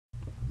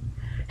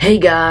Hey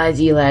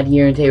guys, Elad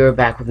here, and today we're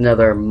back with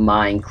another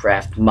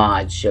Minecraft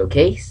mod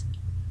showcase.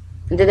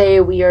 And today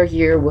we are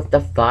here with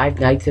the Five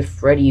Nights at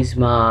Freddy's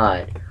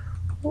mod.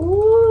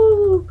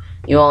 Woo!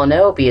 You all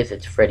know because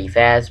it's Freddy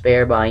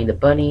Fazbear, Bonnie the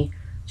Bunny,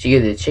 Chica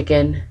the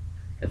Chicken,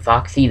 and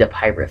Foxy the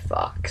Pirate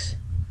Fox.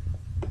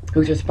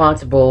 Who's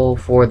responsible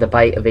for the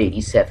bite of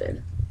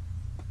 87?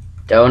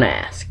 Don't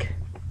ask.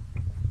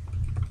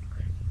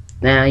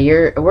 Now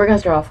we're gonna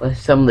start off with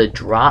some of the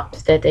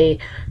drops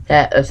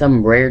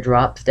some rare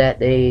drops that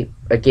they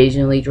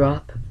occasionally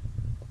drop.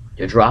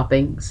 The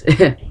droppings.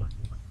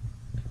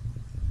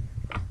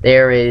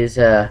 There is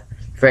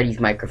Freddy's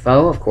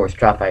microphone, of course,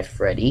 dropped by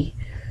Freddy.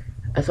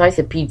 A slice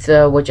of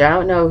pizza, which I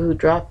don't know who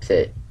drops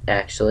it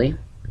actually.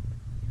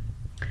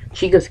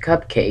 Chica's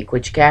cupcake,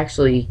 which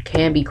actually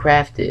can be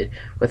crafted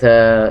with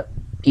a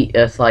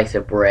slice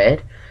of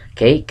bread,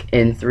 cake,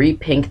 and 3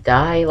 pink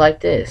dye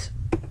like this.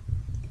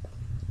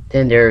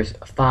 Then there's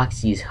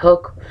Foxy's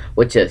hook,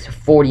 which is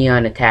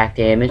 49 attack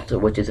damage,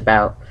 which is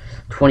about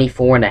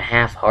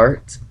 24.5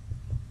 hearts.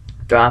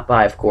 Dropped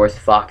by, of course,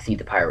 Foxy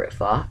the Pirate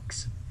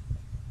Fox.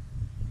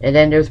 And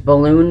then there's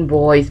Balloon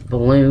Boy's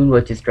balloon,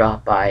 which is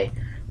dropped by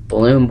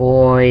Balloon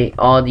Boy.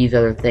 All these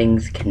other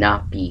things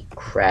cannot be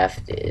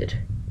crafted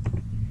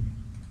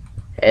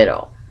at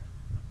all.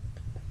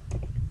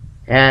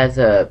 It has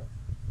a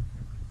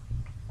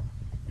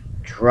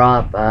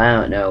drop, I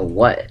don't know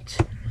what,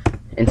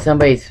 and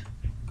somebody's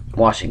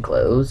washing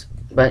clothes.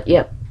 But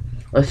yeah,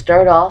 let's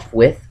start off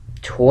with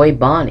Toy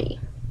Bonnie.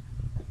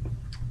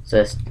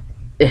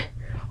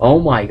 Oh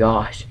my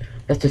gosh,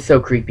 that's just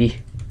so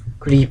creepy.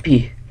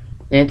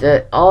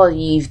 And all of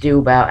these do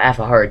about half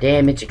a heart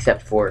damage,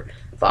 except for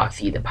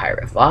Foxy the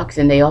Pirate Fox,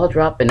 and they all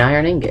drop an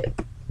iron ingot.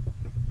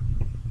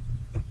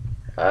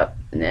 Up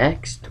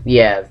next, we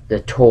have the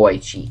Toy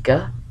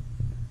Chica.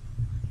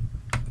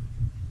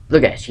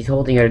 Look at her, she's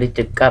holding her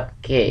little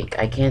cupcake.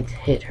 I can't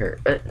hit her.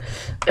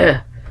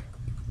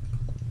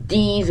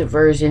 These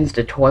versions,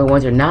 the toy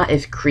ones, are not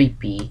as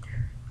creepy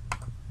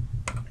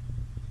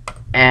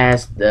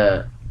as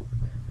the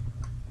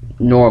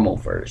normal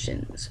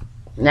versions.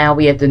 Now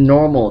we have the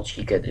normal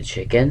Chica the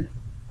Chicken.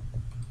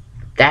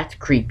 That's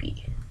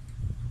creepy.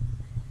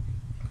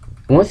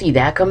 You want to see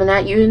that coming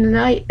at you in the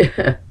night?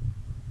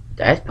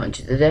 That's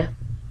punched to death.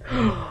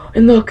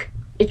 And look,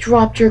 it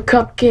dropped your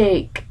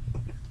cupcake.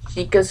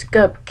 Chica's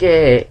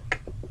cupcake.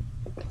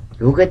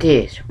 Look at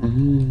this.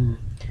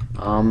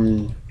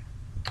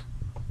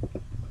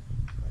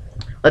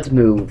 Let's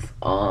move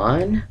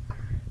on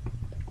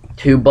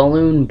to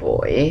Balloon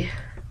Boy,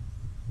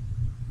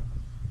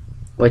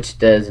 which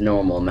does a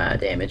normal amount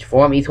of damage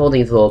for him. He's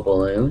holding his little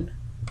balloon.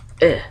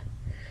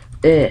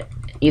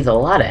 He's a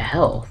lot of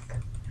health.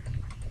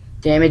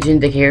 Damage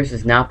indicators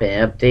has not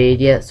been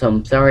updated yet, so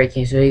I'm sorry I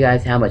can't show you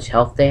guys how much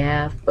health they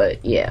have,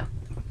 but yeah.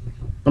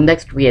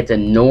 Next we have the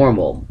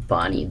normal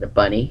Bonnie the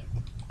Bunny.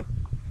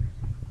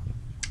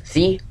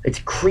 See? It's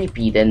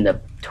creepy than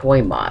the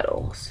toy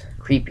models.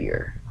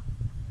 Creepier.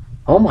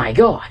 Oh my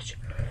gosh!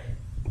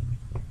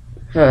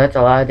 Oh, that's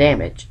a lot of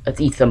damage.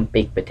 Let's eat some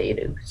baked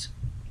potatoes.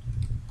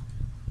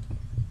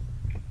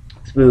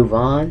 Let's move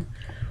on.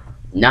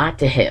 Not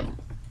to him.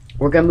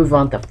 We're gonna move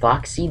on to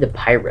Foxy the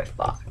Pirate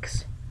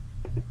Fox.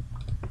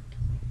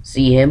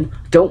 See him?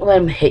 Don't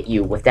let him hit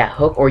you with that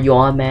hook or you'll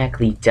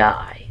automatically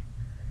die.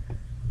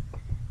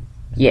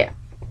 Yeah.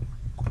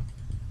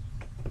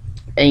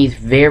 And he's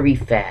very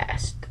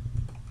fast.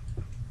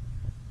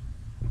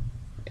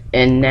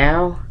 And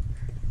now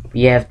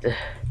we have the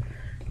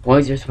one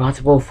who's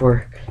responsible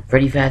for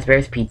Freddy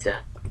Fazbear's pizza.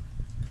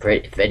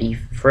 Freddy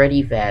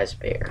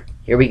Fazbear.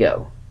 Here we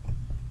go.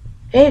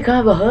 Hey, can I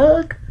have a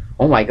hug?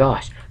 Oh my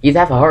gosh, he's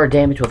half a heart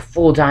damage with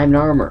full diamond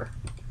armor.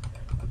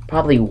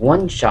 Probably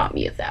one-shot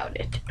me without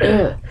it.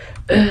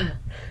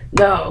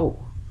 No.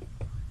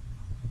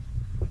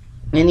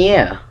 And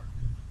yeah,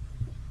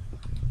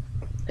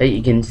 as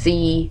you can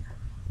see,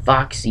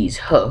 Foxy's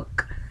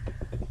hook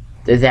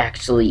does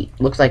actually,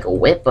 looks like a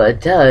whip, but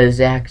it does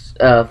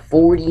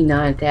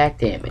 49 attack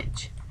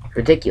damage.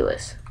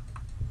 Ridiculous.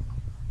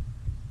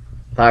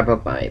 Thought I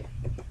broke my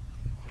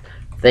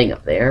thing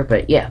up there,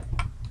 but yeah.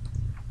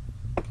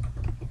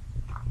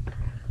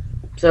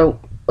 So,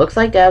 looks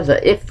like that was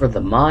it for the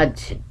mod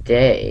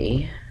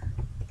today.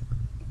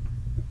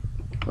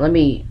 Let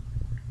me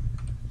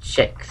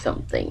check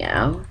something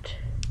out.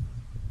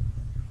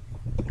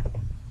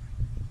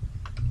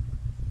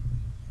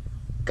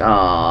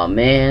 Aw,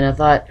 man,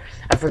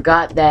 I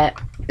forgot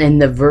that in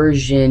the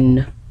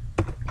version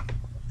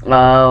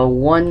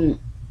when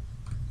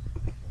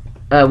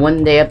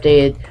they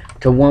updated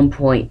to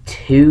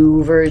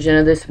 1.2 version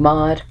of this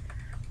mod,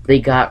 they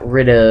got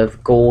rid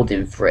of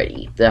Golden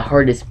Freddy, the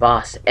hardest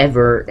boss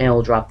ever, and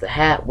it'll drop the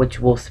hat, which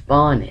will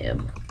spawn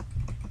him.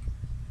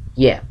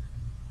 Yeah.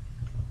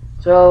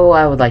 So,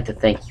 I would like to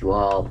thank you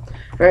all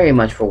very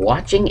much for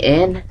watching,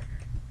 and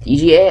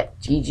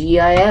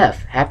TGIF.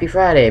 Happy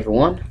Friday,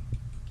 everyone.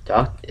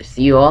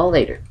 See you all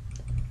later.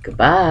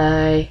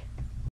 Goodbye.